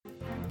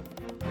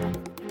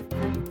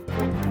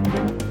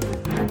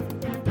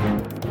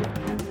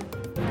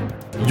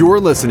You're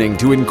listening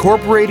to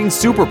Incorporating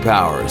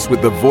Superpowers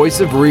with the voice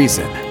of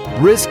reason,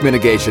 risk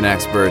mitigation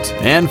expert,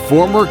 and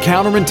former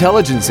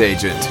counterintelligence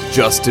agent,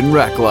 Justin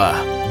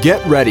Rekla.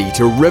 Get ready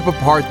to rip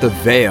apart the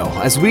veil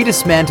as we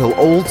dismantle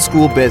old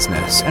school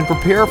business and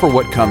prepare for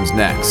what comes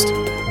next.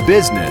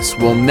 Business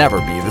will never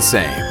be the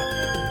same.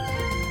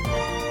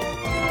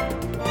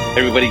 Hey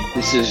everybody,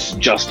 this is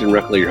Justin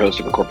Rekla, your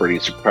host of Incorporating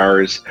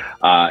Superpowers,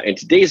 and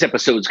today's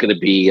episode is going to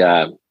be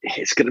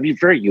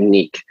very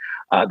unique.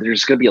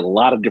 There's going to be a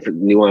lot of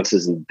different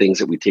nuances and things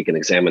that we take an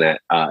examination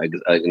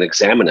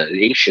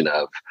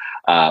of.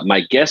 My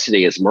guest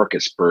today is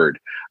Marcus Bird.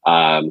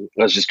 I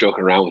was just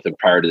joking around with him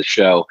prior to the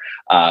show.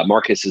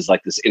 Marcus is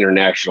like this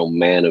international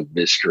man of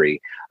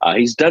mystery.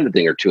 He's done a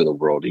thing or two in the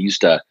world. He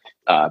used to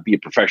be a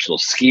professional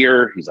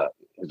skier. He's a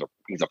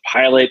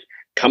pilot.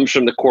 Comes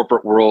from the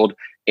corporate world,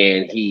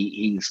 and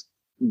he's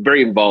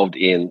very involved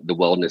in the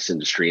wellness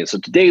industry. And so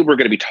today we're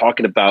going to be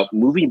talking about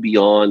moving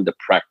beyond the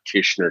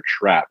practitioner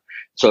trap.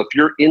 So if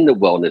you're in the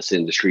wellness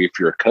industry, if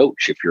you're a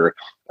coach, if you're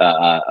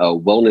a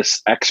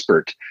wellness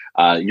expert,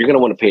 you're going to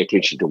want to pay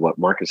attention to what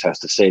Marcus has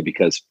to say,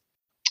 because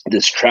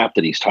this trap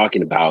that he's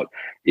talking about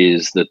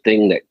is the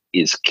thing that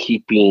is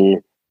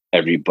keeping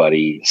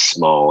everybody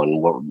small.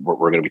 And what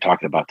we're going to be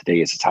talking about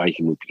today is how you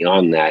can move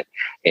beyond that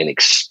and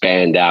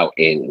expand out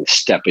and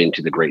step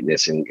into the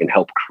greatness and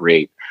help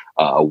create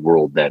a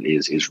world that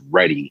is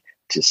ready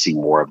to see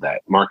more of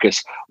that.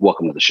 Marcus,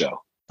 welcome to the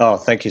show. Oh,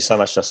 thank you so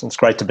much, Justin. It's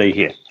great to be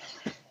here.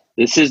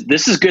 This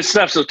is good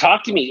stuff. So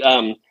talk to me.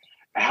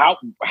 How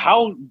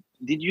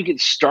did you get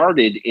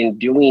started in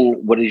doing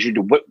what it is you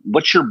do?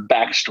 What's your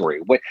backstory?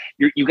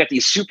 You got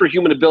these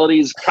superhuman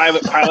abilities,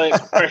 private pilot,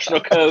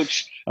 professional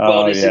coach,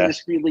 wellness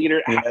industry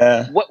leader.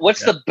 Yeah.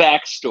 What's the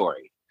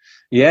backstory?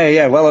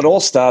 Yeah. Well, it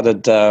all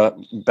started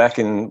back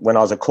when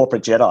I was a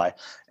corporate Jedi,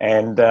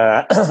 and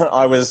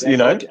I was,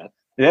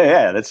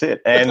 Yeah, that's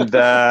it. And,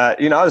 I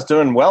was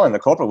doing well in the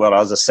corporate world. I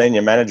was a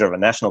senior manager of a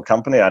national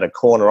company. I had a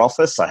corner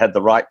office. I had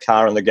the right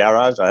car in the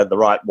garage. I had the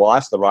right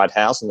wife, the right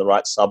house in the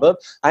right suburb.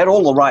 I had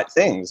all the right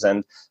things.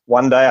 And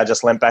one day I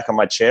just leant back on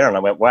my chair and I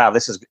went, wow,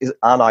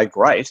 aren't I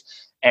great?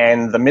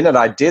 And the minute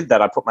I did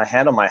that, I put my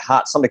hand on my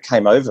heart. Something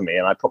came over me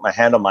and I put my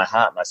hand on my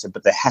heart and I said,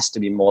 but there has to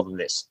be more than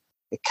this.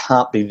 It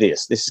can't be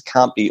this. This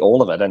can't be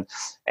all of it.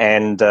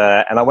 And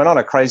I went on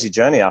a crazy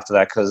journey after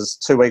that, because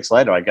 2 weeks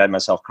later I gave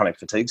myself chronic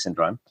fatigue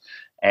syndrome.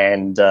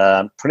 And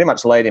pretty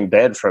much laid in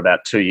bed for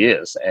about 2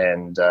 years,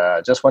 and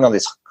just went on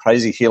this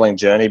crazy healing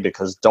journey,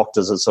 because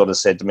doctors had sort of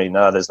said to me,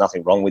 no, there's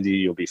nothing wrong with you,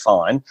 you'll be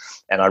fine.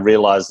 And I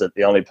realized that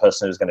the only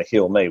person who was going to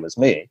heal me was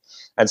me.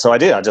 And so I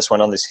did. I just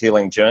went on this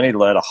healing journey,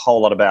 learned a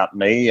whole lot about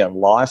me and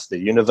life, the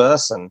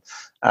universe, and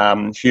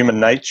human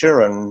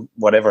nature and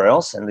whatever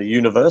else, and the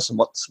universe and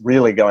what's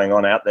really going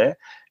on out there.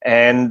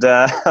 And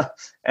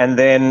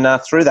then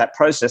through that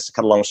process, to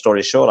cut a long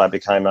story short, I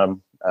became a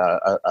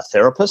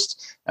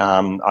therapist.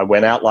 I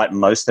went out like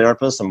most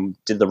therapists and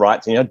did the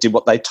right thing, did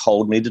what they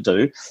told me to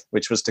do,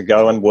 which was to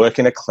go and work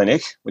in a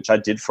clinic, which I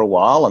did for a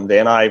while. And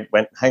then I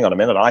went, hang on a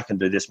minute, I can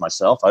do this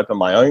myself. Opened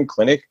my own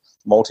clinic,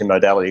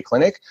 multimodality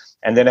clinic.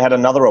 And then I had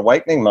another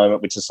awakening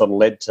moment, which has sort of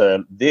led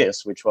to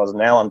this, which was,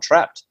 now I'm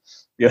trapped.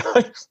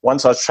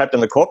 Once I was trapped in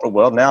the corporate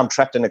world, now I'm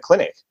trapped in a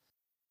clinic.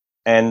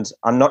 And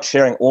I'm not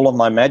sharing all of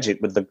my magic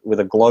with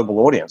a global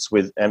audience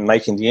and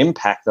making the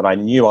impact that I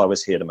knew I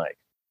was here to make.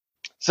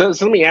 So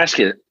let me ask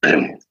you,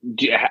 and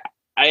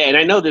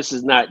I know this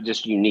is not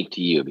just unique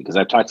to you, because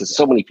I've talked to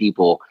so many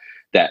people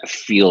that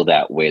feel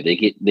that way.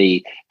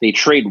 They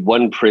trade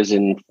one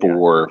prison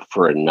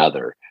for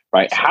another,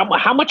 right?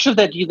 How much of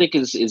that do you think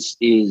is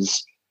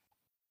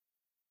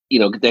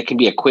that can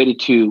be equated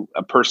to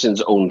a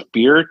person's own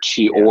fear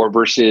or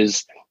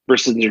versus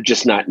they're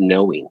just not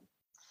knowing?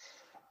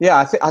 Yeah,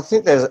 I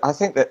think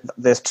that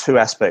there's two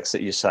aspects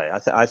that you say.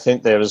 I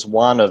think there is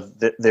one of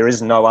there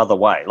is no other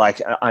way.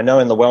 Like, I know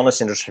in the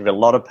wellness industry, a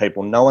lot of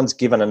people, no one's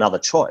given another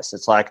choice.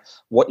 It's like,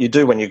 what you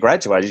do when you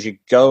graduate is you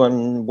go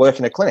and work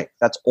in a clinic.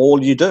 That's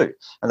all you do,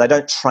 and they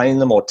don't train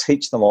them or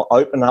teach them or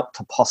open up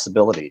to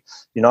possibility.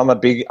 I'm a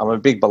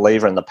big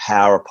believer in the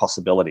power of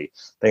possibility.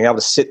 Being able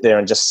to sit there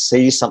and just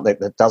see something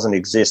that doesn't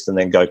exist and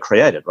then go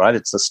create it. Right?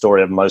 It's the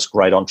story of most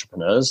great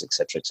entrepreneurs, et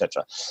cetera, et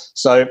cetera.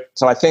 So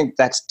I think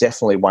that's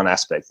definitely one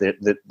aspect.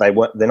 That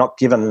they're not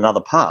given another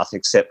path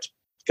except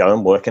go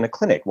and work in a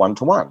clinic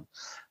one-to-one.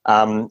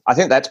 I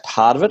think that's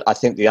part of it. I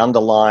think the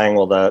underlying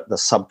or the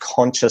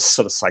subconscious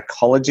sort of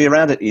psychology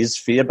around it is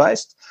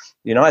fear-based.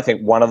 I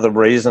think one of the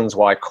reasons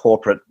why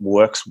corporate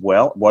works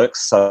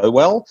so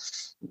well,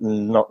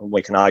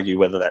 we can argue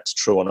whether that's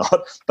true or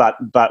not,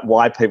 but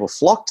why people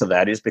flock to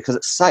that is because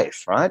it's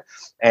safe, right?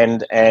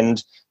 And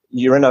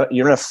you're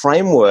in a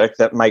framework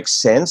that makes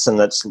sense and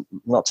that's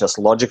not just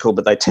logical,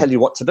 but they tell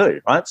you what to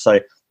do, right? So,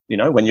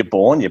 when you're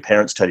born, your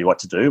parents tell you what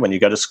to do. When you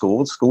go to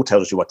school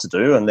tells you what to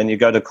do. And then you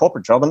go to a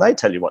corporate job and they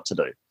tell you what to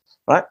do,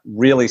 right?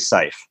 Really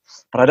safe.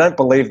 But I don't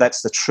believe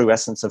that's the true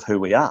essence of who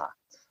we are.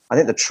 I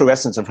think the true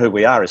essence of who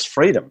we are is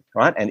freedom,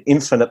 right? And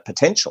infinite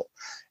potential.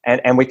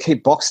 And we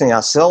keep boxing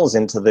ourselves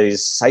into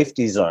these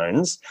safety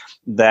zones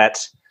that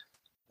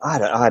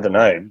I don't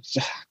know.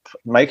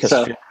 Make us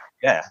feel,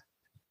 yeah.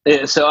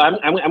 So I'm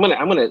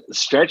gonna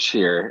stretch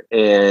here,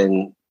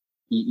 and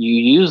you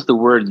use the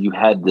word, you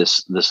had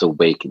this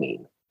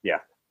awakening. Yeah.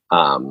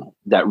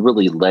 That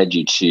really led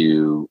you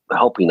to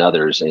helping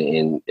others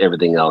and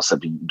everything else,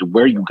 to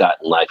where you got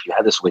in life. You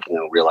had this awakening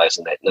and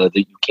realizing that that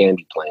you can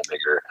be playing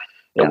bigger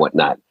and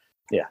whatnot.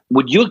 Yeah.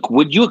 Would you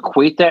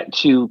equate that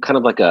to kind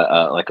of like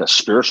a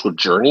spiritual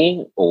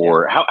journey,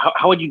 or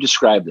how would you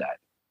describe that?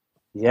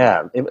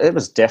 Yeah, it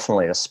was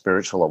definitely a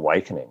spiritual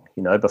awakening.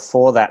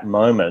 Before that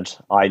moment,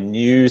 I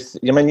knew,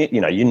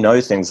 you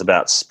know things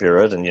about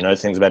spirit and you know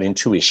things about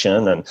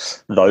intuition and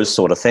those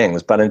sort of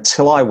things. But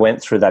until I went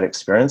through that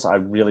experience, I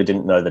really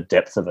didn't know the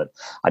depth of it.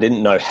 I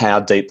didn't know how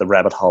deep the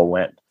rabbit hole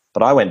went.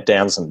 But I went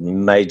down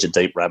some major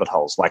deep rabbit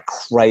holes, like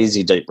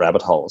crazy deep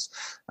rabbit holes.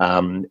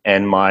 And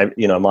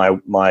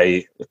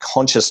my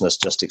consciousness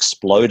just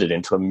exploded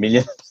into a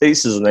million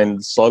pieces and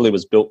then slowly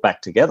was built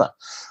back together.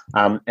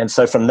 And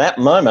so from that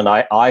moment,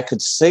 I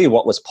could see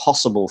what was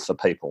possible for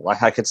people.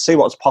 Like I could see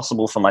what was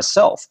possible for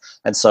myself.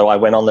 And so I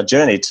went on the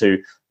journey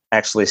to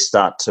actually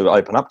start to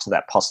open up to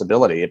that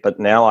possibility. But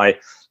now I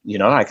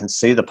can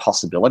see the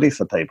possibility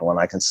for people, and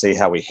I can see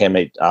how we hem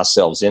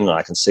ourselves in, and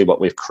I can see what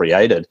we've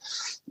created,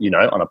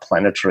 on a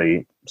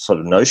planetary sort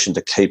of notion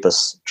to keep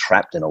us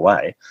trapped in a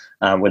way,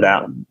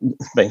 without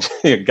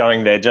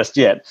going there just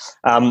yet.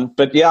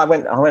 But yeah, I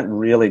went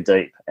really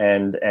deep,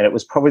 and it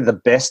was probably the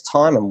best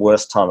time and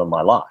worst time of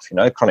my life.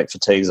 Chronic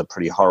fatigue is a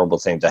pretty horrible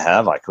thing to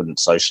have. I couldn't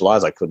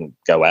socialize, I couldn't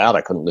go out,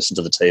 I couldn't listen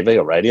to the TV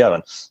or radio,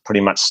 and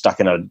pretty much stuck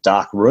in a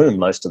dark room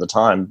most of the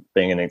time,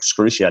 being in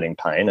excruciating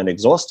pain and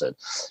exhausted.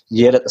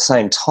 Yet at the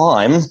same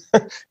time,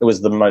 it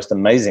was the most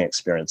amazing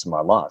experience of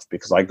my life,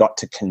 because I got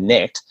to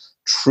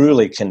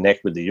truly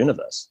connect with the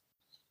universe.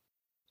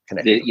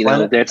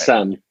 That's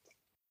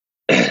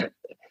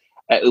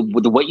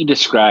with what you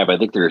describe. I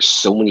think there are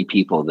so many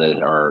people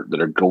that are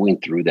going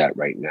through that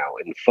right now.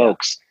 And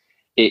folks,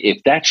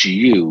 if that's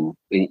you,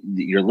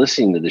 you're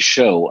listening to the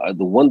show,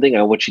 the one thing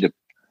I want you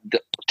to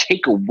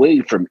take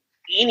away from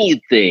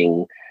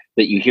anything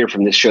that you hear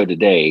from this show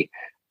today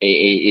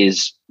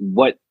is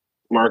what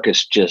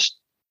Marcus just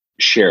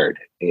shared.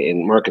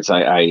 And Marcus,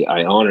 I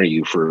honor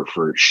you for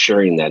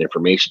sharing that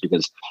information,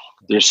 because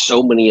there's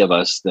so many of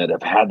us that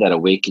have had that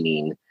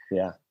awakening,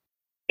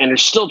 and are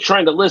still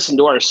trying to listen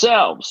to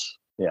ourselves.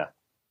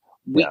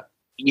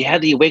 You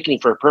had the awakening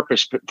for a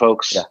purpose,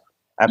 folks. Yeah,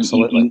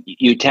 absolutely.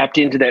 You tapped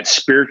into that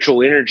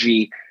spiritual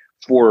energy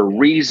for a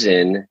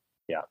reason.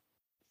 Yeah,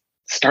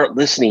 start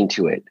listening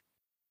to it.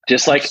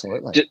 Just like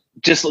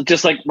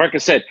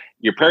Marcus said,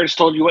 your parents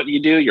told you what you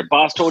do, your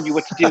boss told you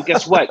what to do.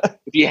 Guess what?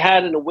 If you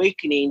had an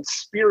awakening,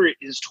 spirit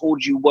has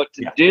told you what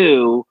to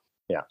do.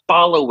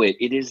 Follow it.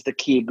 It is the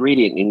key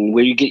ingredient. And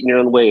where you get in your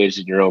own way is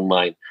in your own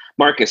mind.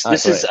 Marcus,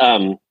 this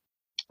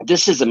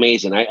is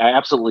amazing. I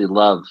absolutely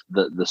love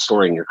the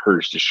story and your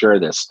courage to share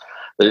this.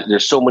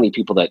 There's so many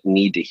people that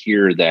need to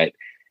hear that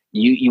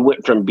you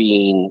went from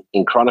being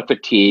in chronic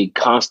fatigue,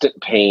 constant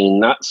pain,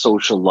 not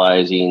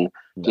socializing,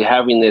 to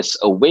having this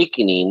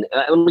awakening.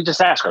 Let me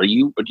just ask: are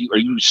you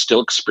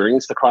still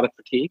experiencing the chronic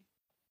fatigue?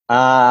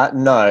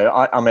 No.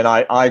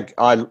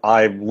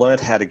 I learned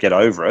how to get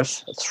over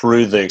it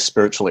through the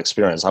spiritual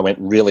experience. I went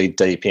really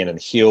deep in and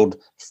healed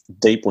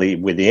deeply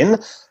within.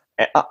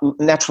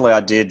 Naturally,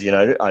 I did.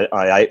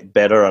 I ate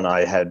better, and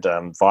I had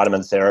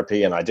vitamin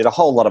therapy, and I did a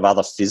whole lot of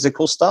other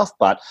physical stuff.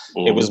 But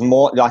it was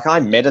more like I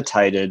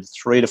meditated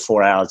 3 to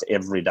 4 hours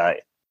every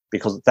day,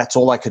 because that's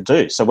all I could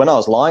do. So when I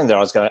was lying there,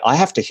 I was going, I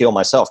have to heal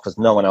myself because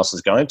no one else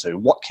is going to.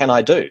 What can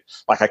I do?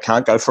 Like, I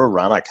can't go for a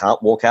run. I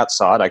can't walk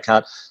outside. I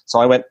can't. So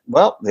I went,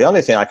 well, the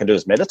only thing I can do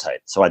is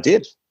meditate. So I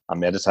did. I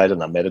meditated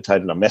and I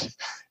meditated and I meditated.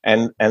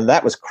 And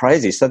that was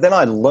crazy. So then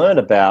I learned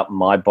about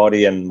my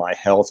body and my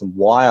health and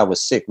why I was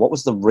sick. What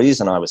was the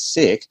reason I was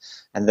sick?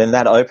 And then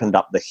that opened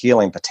up the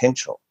healing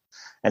potential.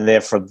 And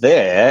then from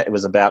there, it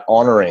was about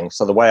honoring.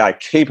 So the way I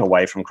keep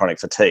away from chronic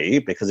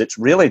fatigue, because it's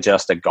really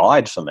just a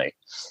guide for me.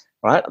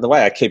 Right? The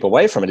way I keep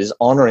away from it is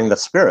honoring the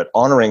spirit,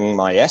 honoring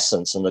my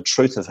essence and the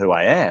truth of who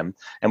I am.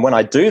 And when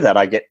I do that,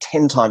 I get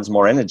 10 times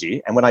more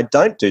energy. And when I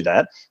don't do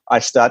that, I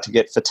start to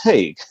get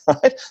fatigue.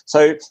 Right?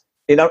 So,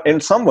 in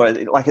some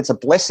way, like, it's a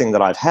blessing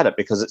that I've had it,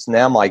 because it's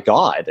now my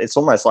guide. It's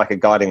almost like a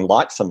guiding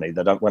light for me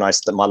that when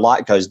my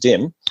light goes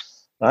dim,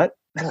 right?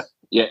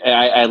 Yeah,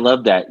 I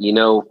love that.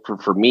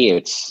 For me,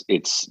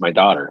 it's my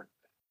daughter.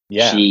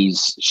 Yeah,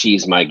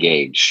 she's my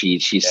gauge.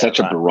 She's such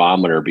a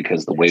barometer,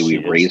 because the way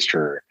we've raised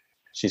her.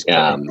 She's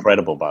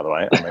incredible, by the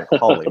way. I mean,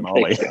 holy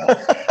moly!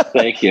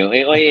 Thank you.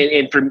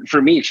 And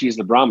for me, she's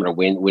the barometer.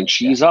 When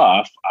she's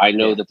off, I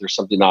know that there's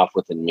something off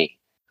within me.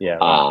 Yeah.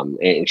 Right.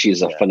 And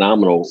she's a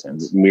phenomenal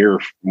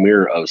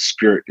mirror of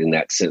spirit in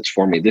that sense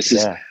for me. This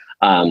is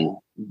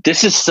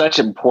such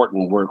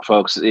important work,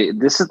 folks.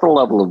 This is the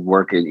level of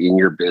work in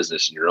your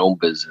business, in your own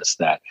business,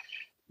 that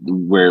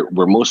where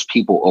most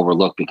people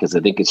overlook, because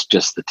they think it's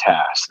just the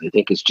task. They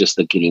think it's just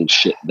the getting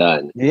shit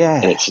done.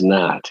 Yeah. And it's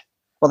not.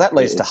 Well, that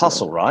leads to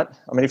hustle, right?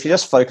 I mean, if you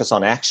just focus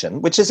on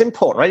action, which is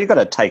important, right? You've got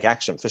to take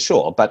action for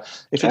sure. But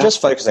if you're just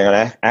focusing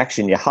on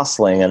action, you're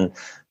hustling, and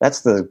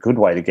that's the good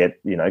way to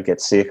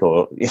get sick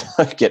or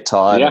get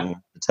tired and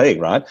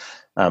fatigued, right?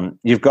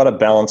 You've got to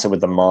balance it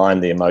with the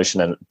mind, the emotion,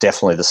 and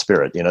definitely the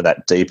spirit.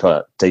 That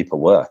deeper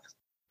work.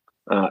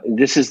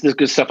 This is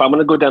good stuff. I'm going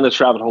to go down this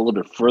rabbit hole a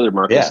little bit further,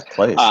 Marcus. Yeah,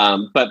 please.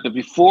 But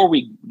before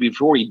we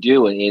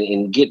do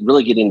and get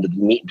into the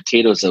meat and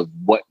potatoes of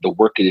what the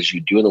work it is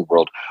you do in the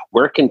world,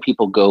 where can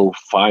people go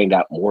find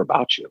out more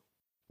about you?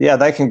 Yeah,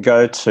 they can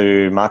go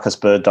to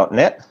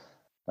marcusbird.net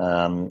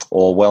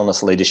or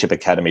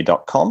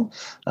wellnessleadershipacademy.com.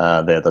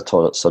 They're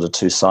the sort of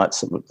two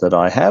sites that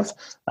I have,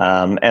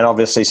 and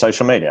obviously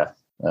social media.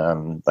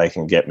 They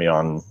can get me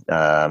on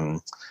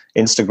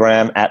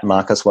Instagram at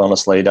Marcus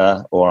Wellness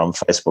Leader or on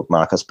Facebook,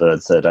 Marcus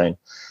Bird 13.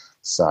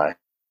 So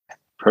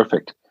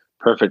perfect.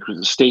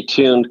 Stay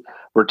tuned.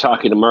 We're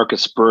talking to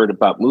Marcus Bird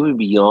about moving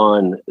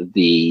beyond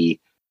the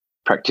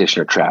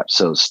practitioner trap.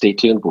 So stay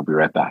tuned. We'll be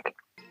right back.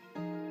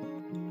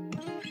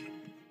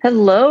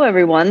 Hello,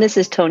 everyone. This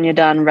is Tonya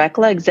Dawn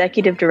Rekla,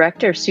 Executive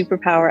Director of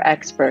Superpower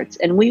Experts,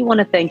 and we want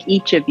to thank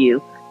each of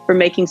you for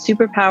making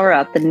Superpower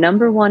Up the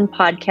 #1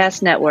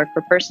 podcast network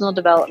for personal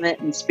development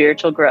and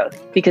spiritual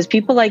growth. Because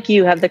people like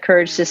you have the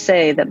courage to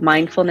say that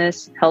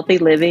mindfulness, healthy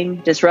living,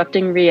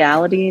 disrupting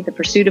reality, the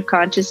pursuit of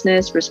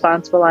consciousness,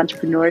 responsible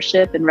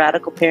entrepreneurship, and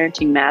radical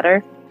parenting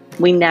matter.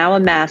 We now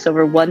amass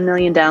over 1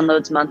 million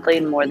downloads monthly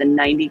in more than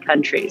 90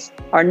 countries.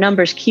 Our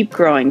numbers keep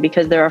growing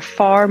because there are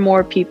far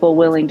more people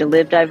willing to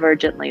live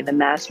divergently than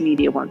mass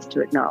media wants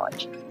to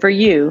acknowledge. For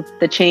you,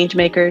 the change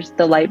makers,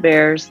 the light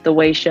bearers, the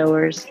way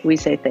showers, we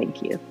say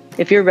thank you.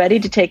 If you're ready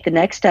to take the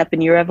next step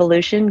in your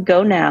evolution,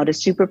 go now to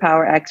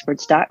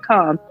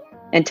superpowerexperts.com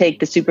and take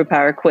the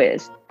Superpower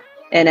Quiz.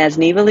 And as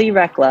Neva Lee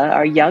Rekla,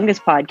 our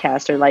youngest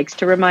podcaster, likes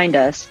to remind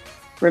us,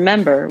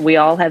 remember, we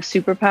all have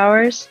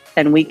superpowers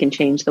and we can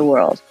change the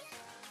world.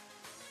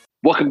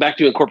 Welcome back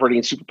to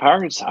Incorporating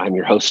Superpowers. I'm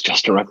your host,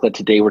 Justin Rekla.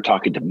 Today we're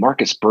talking to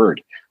Marcus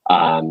Bird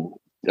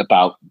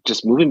about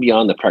just moving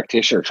beyond the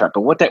practitioner trap.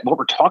 But what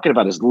we're talking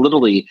about is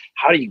literally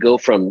how do you go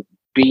from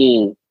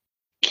being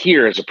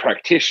here as a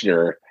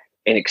practitioner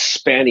and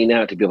expanding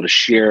out to be able to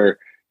share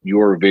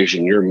your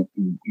vision,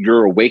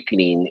 your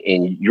awakening,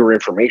 and your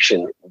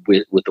information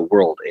with the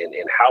world, and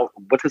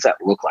what does that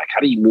look like? How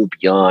do you move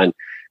beyond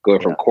going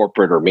from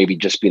corporate or maybe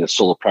just being a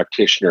solo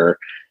practitioner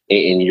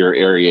in your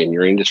area, in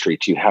your industry,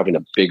 to having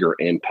a bigger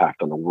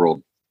impact on the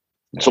world?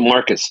 So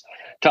Marcus,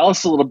 tell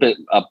us a little bit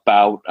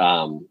about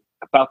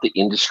the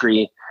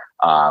industry,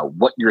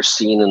 what you're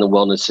seeing in the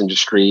wellness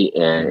industry,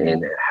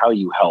 and how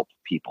you help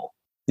people.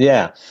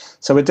 Yeah.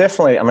 So we're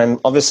definitely,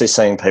 obviously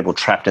seeing people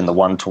trapped in the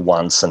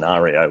one-to-one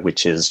scenario,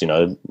 which is,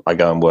 I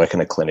go and work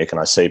in a clinic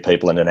and I see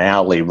people in an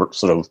hourly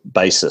sort of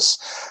basis.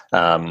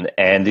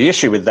 And the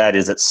issue with that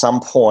is at some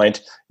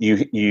point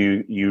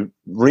you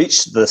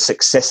reach the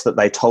success that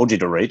they told you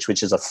to reach,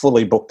 which is a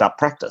fully booked up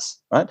practice,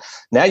 right?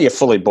 Now you're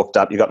fully booked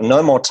up. You've got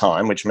no more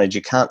time, which means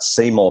you can't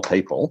see more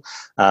people.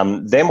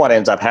 Then what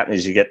ends up happening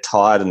is you get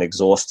tired and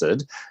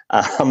exhausted,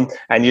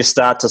 and you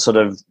start to sort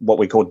of what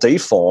we call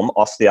deform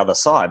off the other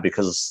side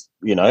because,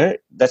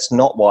 that's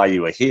not why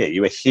you were here.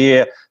 You were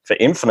here for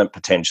infinite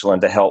potential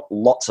and to help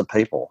lots of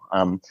people.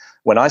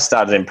 When I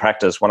started in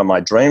practice, one of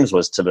my dreams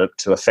was to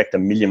affect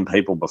 1 million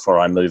people before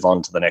I move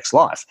on to the next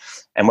life.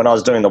 And when I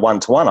was doing the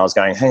one-to-one, I was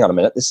going, hang on a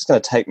minute, this is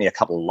going to take me a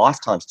couple of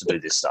lifetimes to do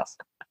this stuff,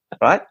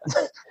 right?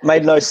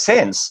 Made no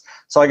sense.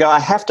 So I go, I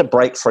have to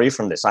break free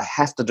from this. I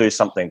have to do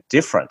something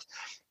different.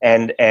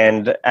 And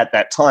at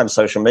that time,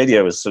 social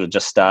media was sort of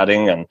just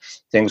starting and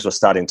things were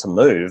starting to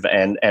move.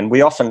 And I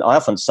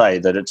often say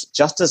that it's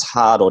just as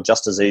hard or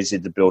just as easy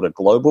to build a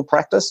global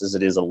practice as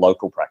it is a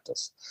local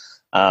practice.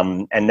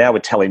 And now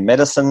with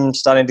telemedicine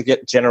starting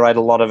to generate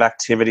a lot of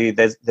activity,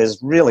 there's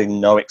really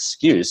no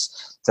excuse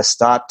to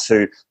start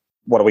to,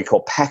 what do we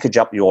call, package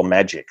up your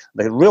magic.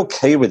 The real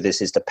key with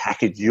this is to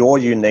package your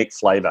unique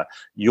flavor,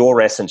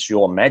 your essence,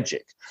 your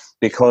magic,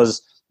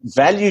 because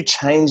value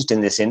changed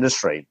in this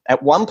industry.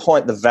 At one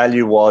point, the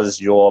value was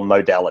your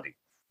modality,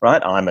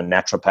 right? I'm a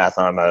naturopath,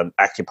 I'm an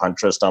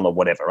acupuncturist, I'm a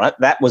whatever, right?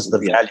 That was the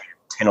value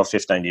 10 or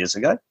 15 years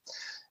ago.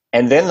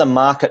 And then the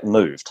market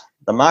moved.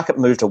 The market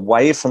moved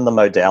away from the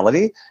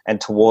modality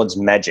and towards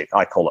magic.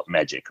 I call it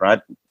magic,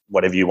 right?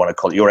 Whatever you want to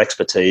call it, your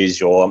expertise,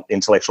 your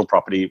intellectual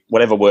property,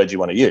 whatever word you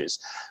want to use.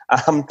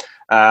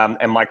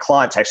 And my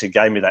clients actually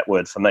gave me that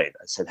word for me.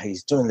 They said, hey,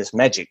 he's doing this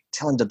magic.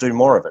 Tell him to do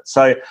more of it.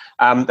 So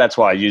that's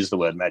why I use the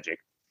word magic.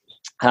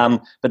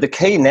 But the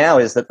key now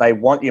is that they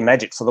want your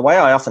magic. So the way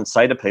I often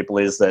say to people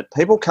is that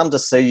people come to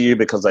see you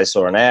because they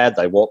saw an ad,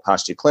 they walked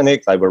past your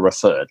clinic, they were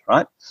referred,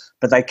 right?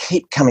 But they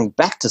keep coming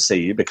back to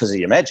see you because of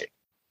your magic,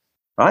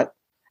 right?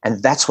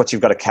 And that's what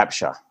you've got to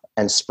capture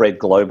and spread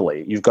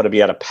globally. You've got to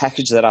be able to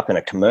package that up in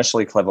a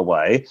commercially clever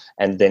way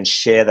and then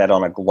share that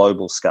on a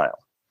global scale.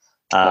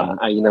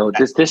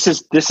 This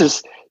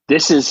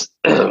is.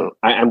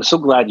 I'm so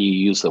glad you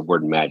use the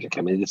word magic.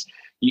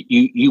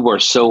 You are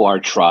so our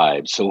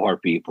tribe, so our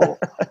people.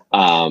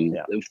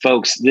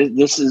 Folks,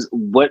 this is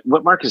what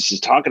Marcus is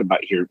talking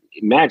about here.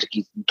 Magic.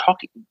 He's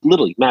talking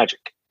literally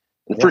magic.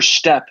 The first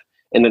step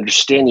in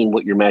understanding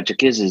what your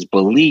magic is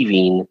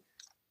believing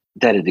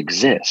that it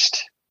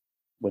exists.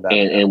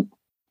 And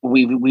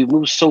we've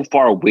moved so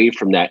far away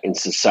from that in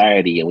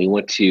society, and we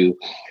want to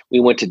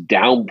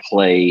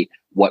downplay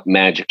what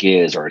magic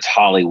is, or it's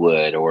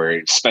Hollywood, or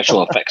it's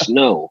special effects.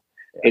 No,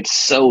 it's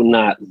so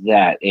not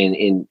that.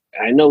 And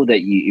I know that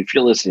if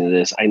you're listening to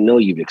this, I know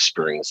you've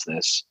experienced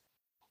this.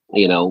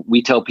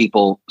 We tell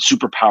people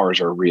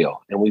superpowers are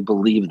real, and we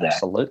believe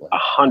that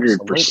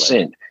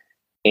 100%.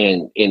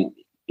 And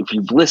if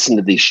you've listened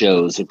to these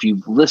shows, if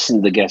you've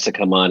listened to the guests that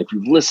come on, if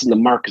you've listened to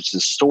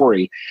Marcus's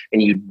story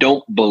and you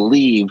don't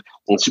believe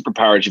in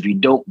superpowers, if you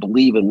don't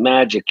believe in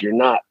magic, you're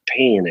not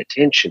paying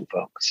attention,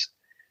 folks.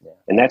 Yeah.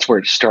 And that's where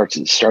it starts.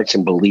 It starts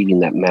in believing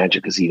that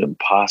magic is even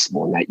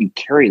possible, and that you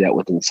carry that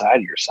within inside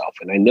of yourself.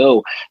 And I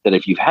know that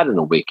if you've had an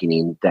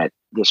awakening, that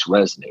this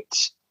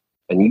resonates,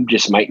 and you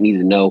just might need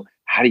to know,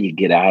 how do you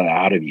get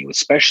out of you,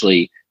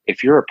 especially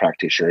if you're a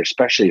practitioner,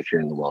 especially if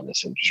you're in the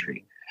wellness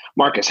industry.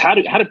 Marcus, how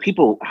do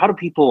people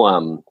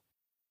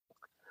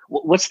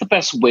what's the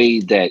best way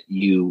that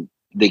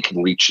they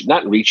can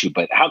not reach you,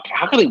 but how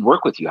can they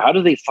work with you? How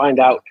do they find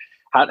out,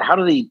 how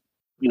do they,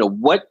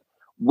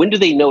 when do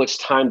they know it's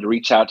time to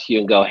reach out to you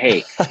and go,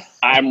 hey,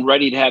 I'm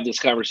ready to have this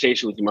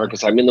conversation with you,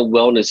 Marcus. I'm in the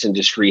wellness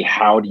industry.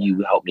 How do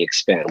you help me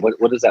expand? What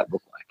does that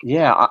look like?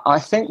 Yeah, I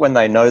think when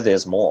they know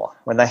there's more,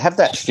 when they have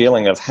that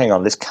feeling of, hang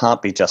on, this can't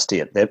be just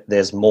it,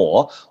 there's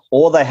more,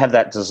 or they have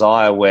that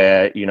desire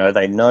where,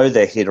 they know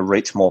they're here to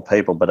reach more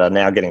people, but are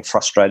now getting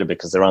frustrated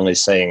because they're only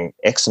seeing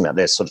X amount,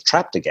 they're sort of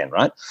trapped again,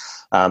 right?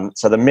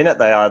 So the minute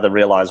they either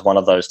realize one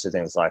of those two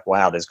things, like,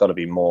 wow, there's got to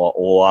be more,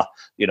 or,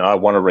 I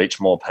want to reach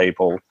more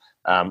people.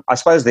 I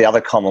suppose the other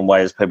common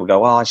way is people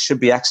go, I should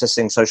be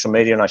accessing social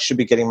media and I should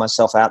be getting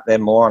myself out there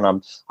more,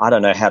 and I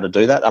don't know how to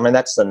do that. I mean,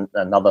 that's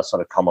another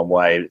sort of common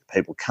way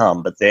people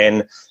come, but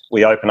then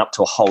we open up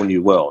to a whole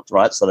new world,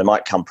 right? So they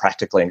might come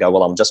practically and go,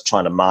 well, I'm just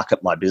trying to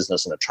market my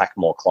business and attract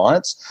more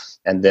clients.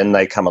 And then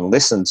they come and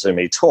listen to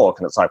me talk,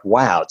 and it's like,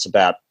 wow, it's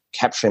about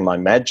capturing my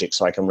magic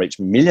so I can reach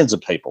millions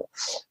of people,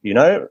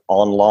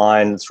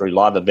 online, through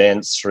live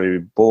events,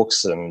 through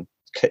books and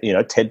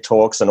TED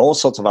Talks and all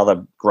sorts of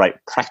other great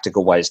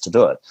practical ways to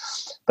do it.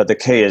 But the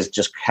key is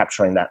just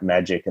capturing that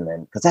magic, and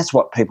then, because that's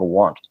what people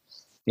want.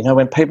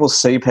 When people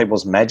see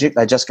people's magic,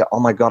 they just go, oh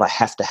my God, I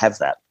have to have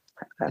that.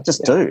 I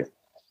just do.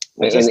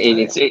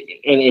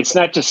 It's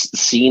not just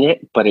seeing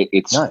it, but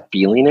it's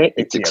feeling it.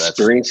 It's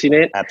experiencing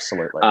it.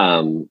 Absolutely.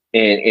 And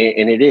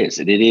it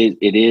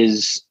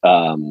is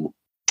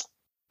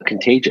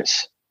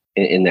contagious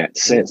in that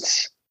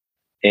sense.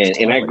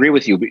 And I agree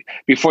with you.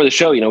 Before the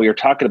show, we were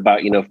talking about,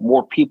 if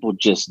more people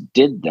just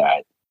did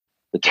that,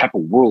 the type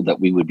of world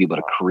that we would be able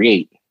to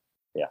create,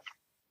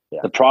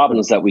 the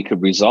problems that we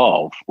could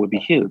resolve would be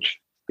huge.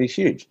 Be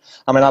huge.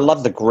 I mean, I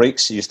love the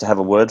Greeks used to have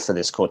a word for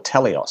this called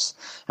teleos,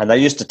 and they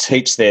used to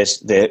teach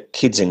their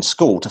kids in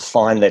school to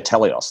find their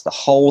teleos. The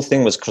whole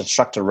thing was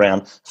constructed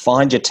around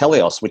find your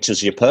teleos, which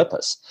is your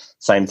purpose.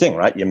 Same thing,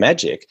 right? Your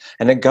magic,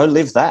 and then go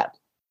live that,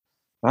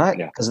 right?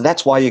 Because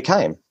that's why you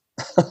came.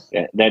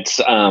 That's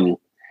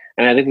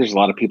and I think there's a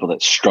lot of people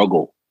that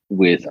struggle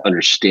with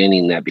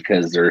understanding that,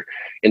 because they're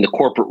in the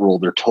corporate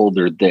world, they're told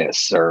they're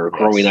this, or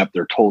growing up,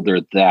 they're told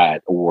they're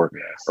that, or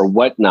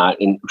whatnot.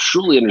 And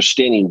truly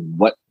understanding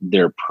what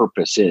their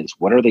purpose is,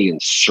 what are they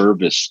in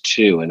service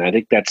to? And I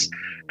think that's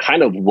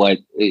kind of what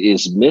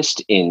is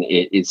missed in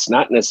it. It's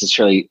not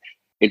necessarily,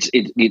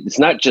 it's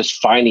not just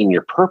finding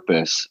your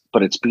purpose,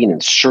 but it's being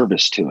in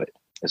service to it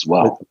as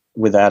well.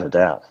 Without a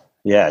doubt.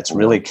 Yeah, it's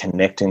really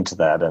connecting to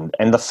that.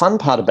 And the fun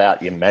part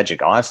about your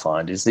magic, I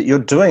find, is that you're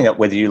doing it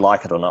whether you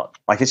like it or not.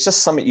 Like, it's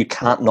just something you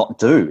can't not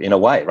do in a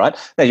way, right?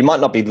 Now, you might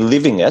not be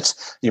living it.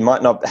 You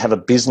might not have a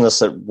business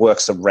that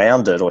works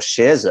around it or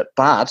shares it,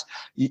 but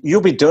you'll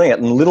be doing it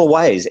in little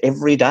ways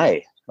every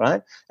day,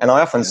 right? And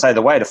I often say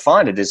the way to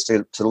find it is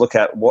to look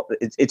at what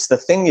it's the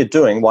thing you're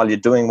doing while you're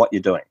doing what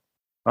you're doing,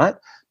 right?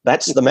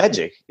 That's the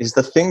magic, is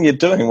the thing you're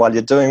doing while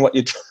you're doing what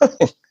you're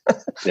doing.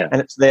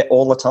 And it's there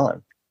all the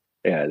time.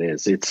 Yeah, it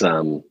is. It's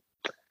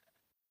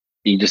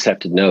you just have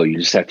to know. You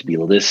just have to be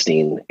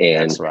listening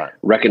and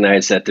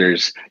recognize that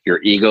there's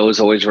your ego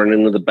is always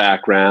running in the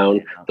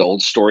background. The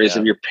old stories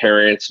of your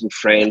parents and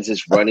friends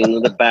is running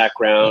in the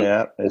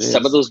background.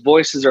 Some of those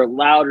voices are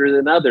louder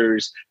than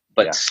others,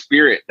 but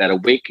spirit, that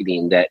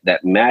awakening,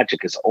 that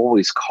magic is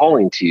always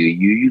calling to you.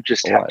 You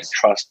just have to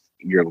trust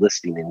you're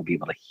listening and be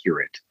able to hear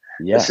it.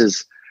 This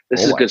is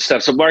good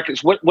stuff. So,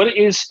 Marcus, what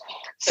is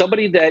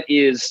somebody that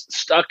is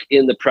stuck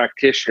in the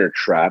practitioner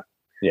trap?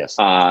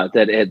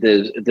 That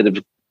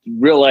have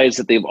realized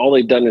that all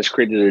they've done is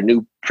created a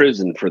new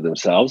prison for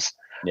themselves.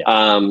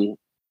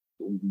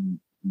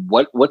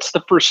 What's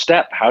the first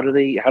step? How do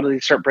they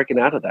start breaking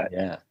out of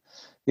that?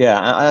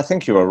 Yeah, I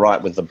think you were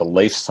right with the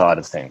belief side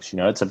of things.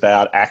 It's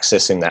about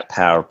accessing that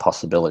power of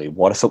possibility.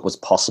 What if it was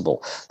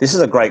possible? This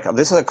is a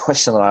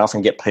question that I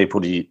often get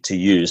people to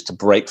use to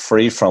break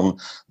free from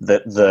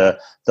the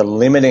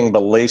limiting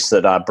beliefs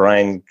that our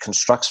brain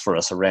constructs for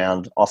us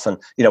around often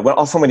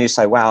when you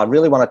say, wow, I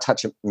really want to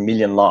touch 1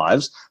 million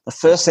lives, the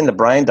first thing the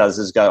brain does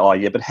is go, oh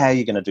yeah, but how are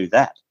you going to do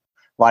that?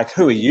 Like,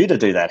 who are you to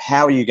do that?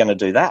 How are you going to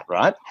do that,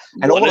 right?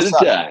 And one at a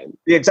time.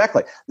 Yeah,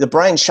 exactly. The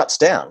brain shuts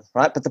down,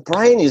 right? But the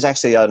brain is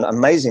actually an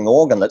amazing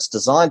organ that's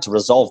designed to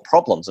resolve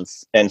problems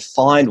and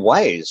find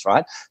ways,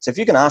 right? So if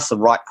you can ask the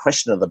right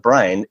question of the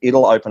brain,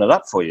 it'll open it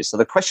up for you. So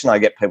the question I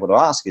get people to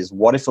ask is,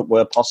 what if it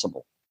were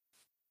possible?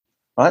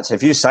 Right? So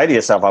if you say to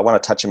yourself, I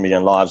want to touch 1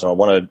 million lives, or I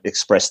want to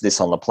express this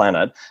on the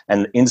planet,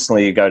 and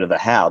instantly you go to the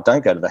how,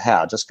 don't go to the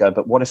how, just go,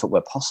 but what if it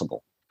were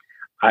possible?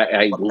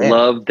 I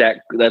love that.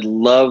 I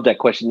love that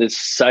question. There's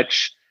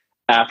such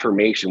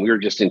affirmation. We were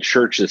just in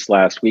church this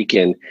last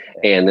weekend,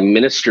 and the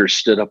minister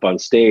stood up on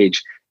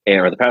stage,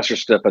 or the pastor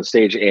stood up on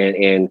stage,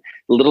 and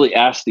literally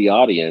asked the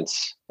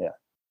audience,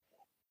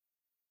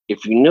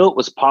 if you knew it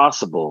was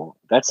possible,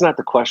 that's not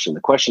the question. The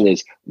question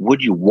is,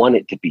 would you want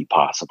it to be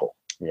possible?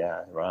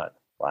 Yeah, right.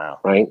 Wow.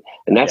 Right.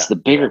 And that's the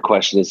bigger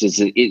question is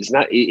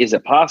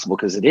it possible?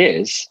 Because it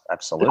is.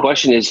 Absolutely. The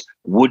question is,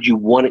 would you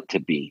want it to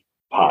be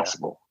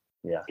possible?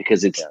 Yeah.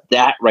 Because it's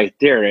that right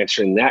there,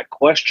 answering that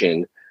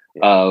question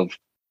of,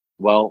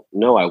 well,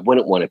 no, I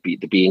wouldn't want it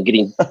to be, and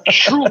getting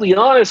truly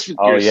honest with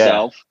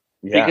yourself,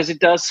 because it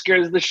does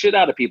scare the shit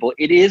out of people.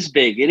 It is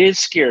big, it is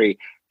scary,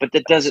 but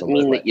that doesn't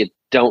mean that you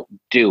don't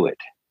do it.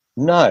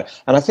 No.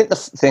 And I think the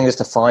thing is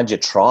to find your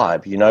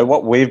tribe.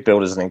 What we've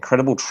built is an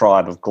incredible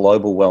tribe of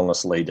global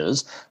wellness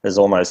leaders. There's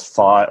almost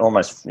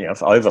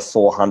over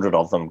 400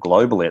 of them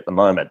globally at the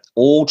moment,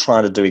 all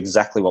trying to do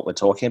exactly what we're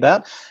talking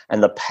about.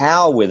 And the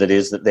power with it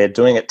is that they're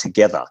doing it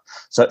together.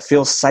 So it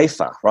feels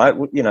safer, right?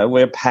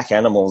 We're pack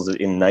animals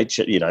in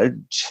nature,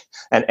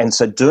 and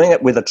so doing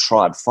it with a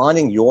tribe,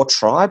 finding your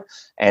tribe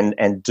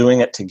and doing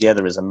it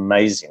together is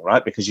amazing,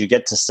 right? Because you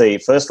get to see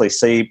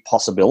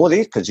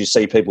possibility, because you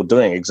see people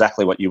doing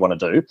exactly what you want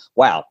to do.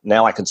 Wow,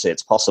 now I can see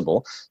it's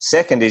possible.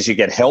 Second is you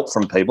get help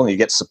from people, and you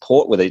get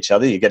support with each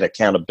other, you get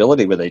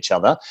accountability with each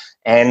other,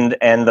 and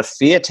the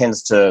fear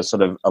tends to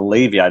sort of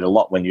alleviate a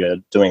lot when you're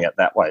doing it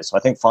that way. So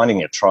I think finding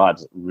your tribe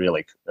is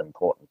really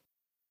important.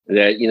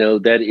 That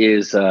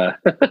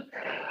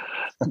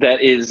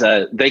is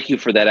thank you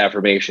for that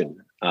affirmation.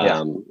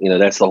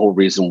 That's the whole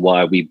reason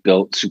why we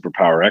built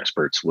Superpower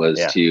Experts, was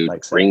to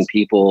bring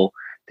people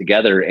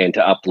together and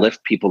to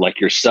uplift people like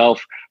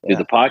yourself through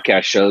the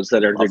podcast shows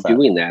they're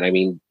doing that. I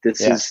mean,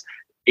 this is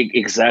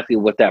exactly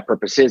what that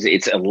purpose is.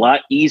 It's a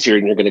lot easier,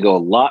 and you're going to go a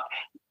lot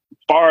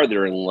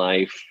farther in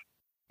life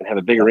and have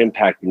a bigger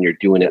impact when you're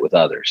doing it with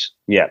others.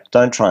 Yeah.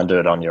 Don't try and do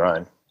it on your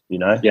own.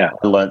 I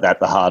learned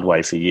that the hard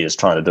way for years,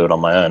 trying to do it on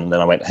my own. And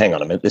then I went, hang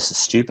on a minute, this is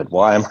stupid.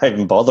 Why am I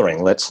even bothering?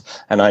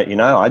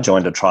 I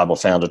joined a tribe or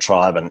found a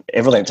tribe, and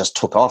everything just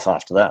took off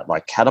after that,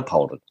 like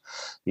catapulted,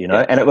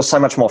 and it was so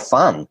much more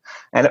fun,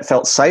 and it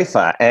felt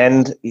safer,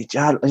 and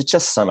it's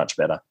just so much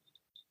better.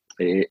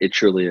 It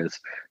truly is.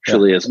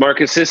 Truly is.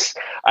 Marcus, it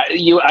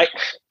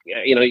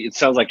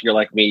sounds like you're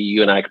like me.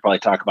 You and I could probably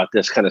talk about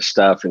this kind of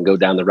stuff and go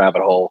down the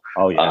rabbit hole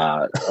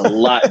a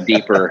lot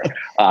deeper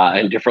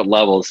and different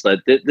levels. But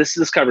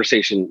this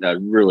conversation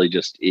really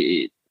just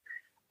it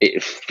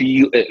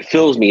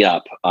fills me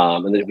up,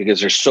 and because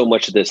there's so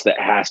much of this that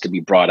has to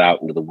be brought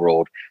out into the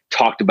world,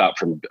 talked about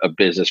from a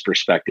business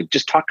perspective,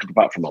 just talked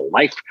about from a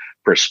life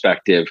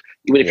perspective.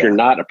 Even if you're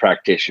not a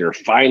practitioner,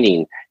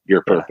 finding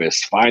your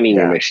purpose, finding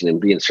your mission, and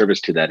being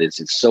service to that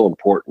is so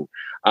important.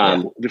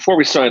 Before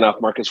we sign off,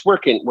 Marcus, where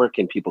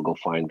can people go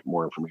find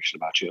more information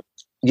about you?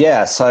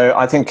 Yeah, so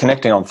I think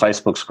connecting on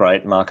Facebook's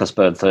great. Marcus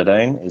Bird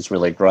 13 is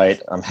really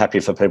great. I'm happy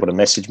for people to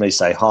message me,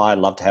 say hi. I'd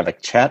love to have a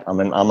chat. I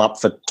mean, I'm up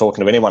for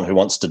talking to anyone who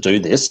wants to do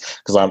this,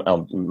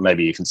 because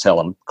maybe you can tell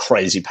I'm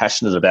crazy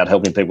passionate about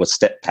helping people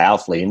step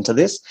powerfully into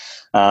this.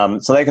 So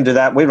they can do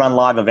that. We run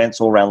live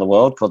events all around the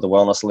world called the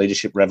Wellness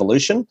Leadership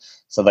Revolution.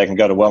 So they can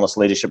go to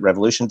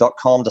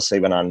wellnessleadership.revolution.com to see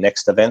when our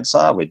next events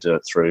are. We do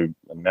it through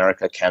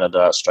America, Canada,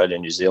 Australia,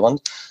 New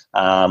Zealand.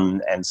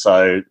 And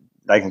so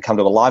they can come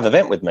to a live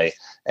event with me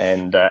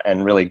and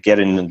really get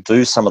in and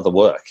do some of the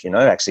work,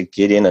 actually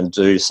get in and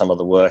do some of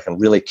the work and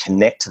really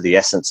connect to the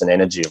essence and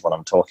energy of what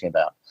I'm talking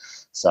about.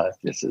 So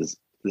this is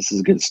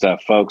good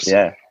stuff, folks.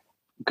 Yeah.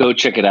 Go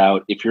check it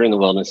out. If you're in the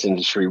wellness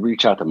industry,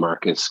 reach out to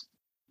Marcus.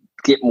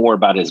 Get more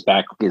about his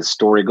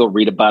story. Go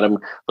read about him.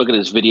 Look at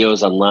his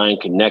videos online.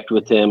 Connect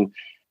with him.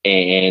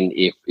 And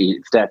if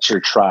that's your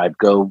tribe,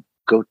 go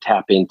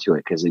tap into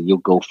it, because you'll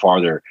go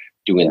farther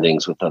doing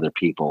things with other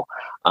people.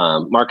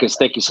 Marcus,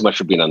 thank you so much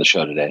for being on the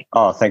show today.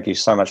 Oh, thank you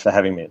so much for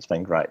having me. It's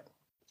been great.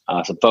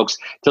 Awesome, folks.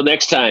 Till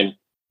next time,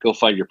 go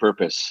find your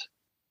purpose.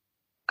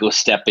 Go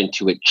step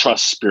into it.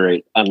 Trust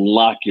spirit.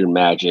 Unlock your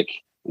magic.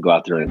 And go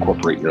out there and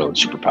incorporate your own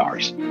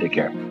superpowers. Take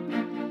care.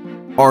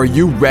 Are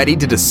you ready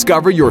to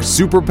discover your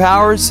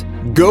superpowers?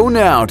 Go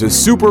now to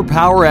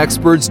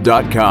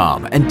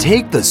superpowerexperts.com and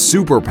take the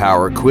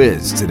superpower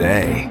quiz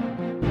today.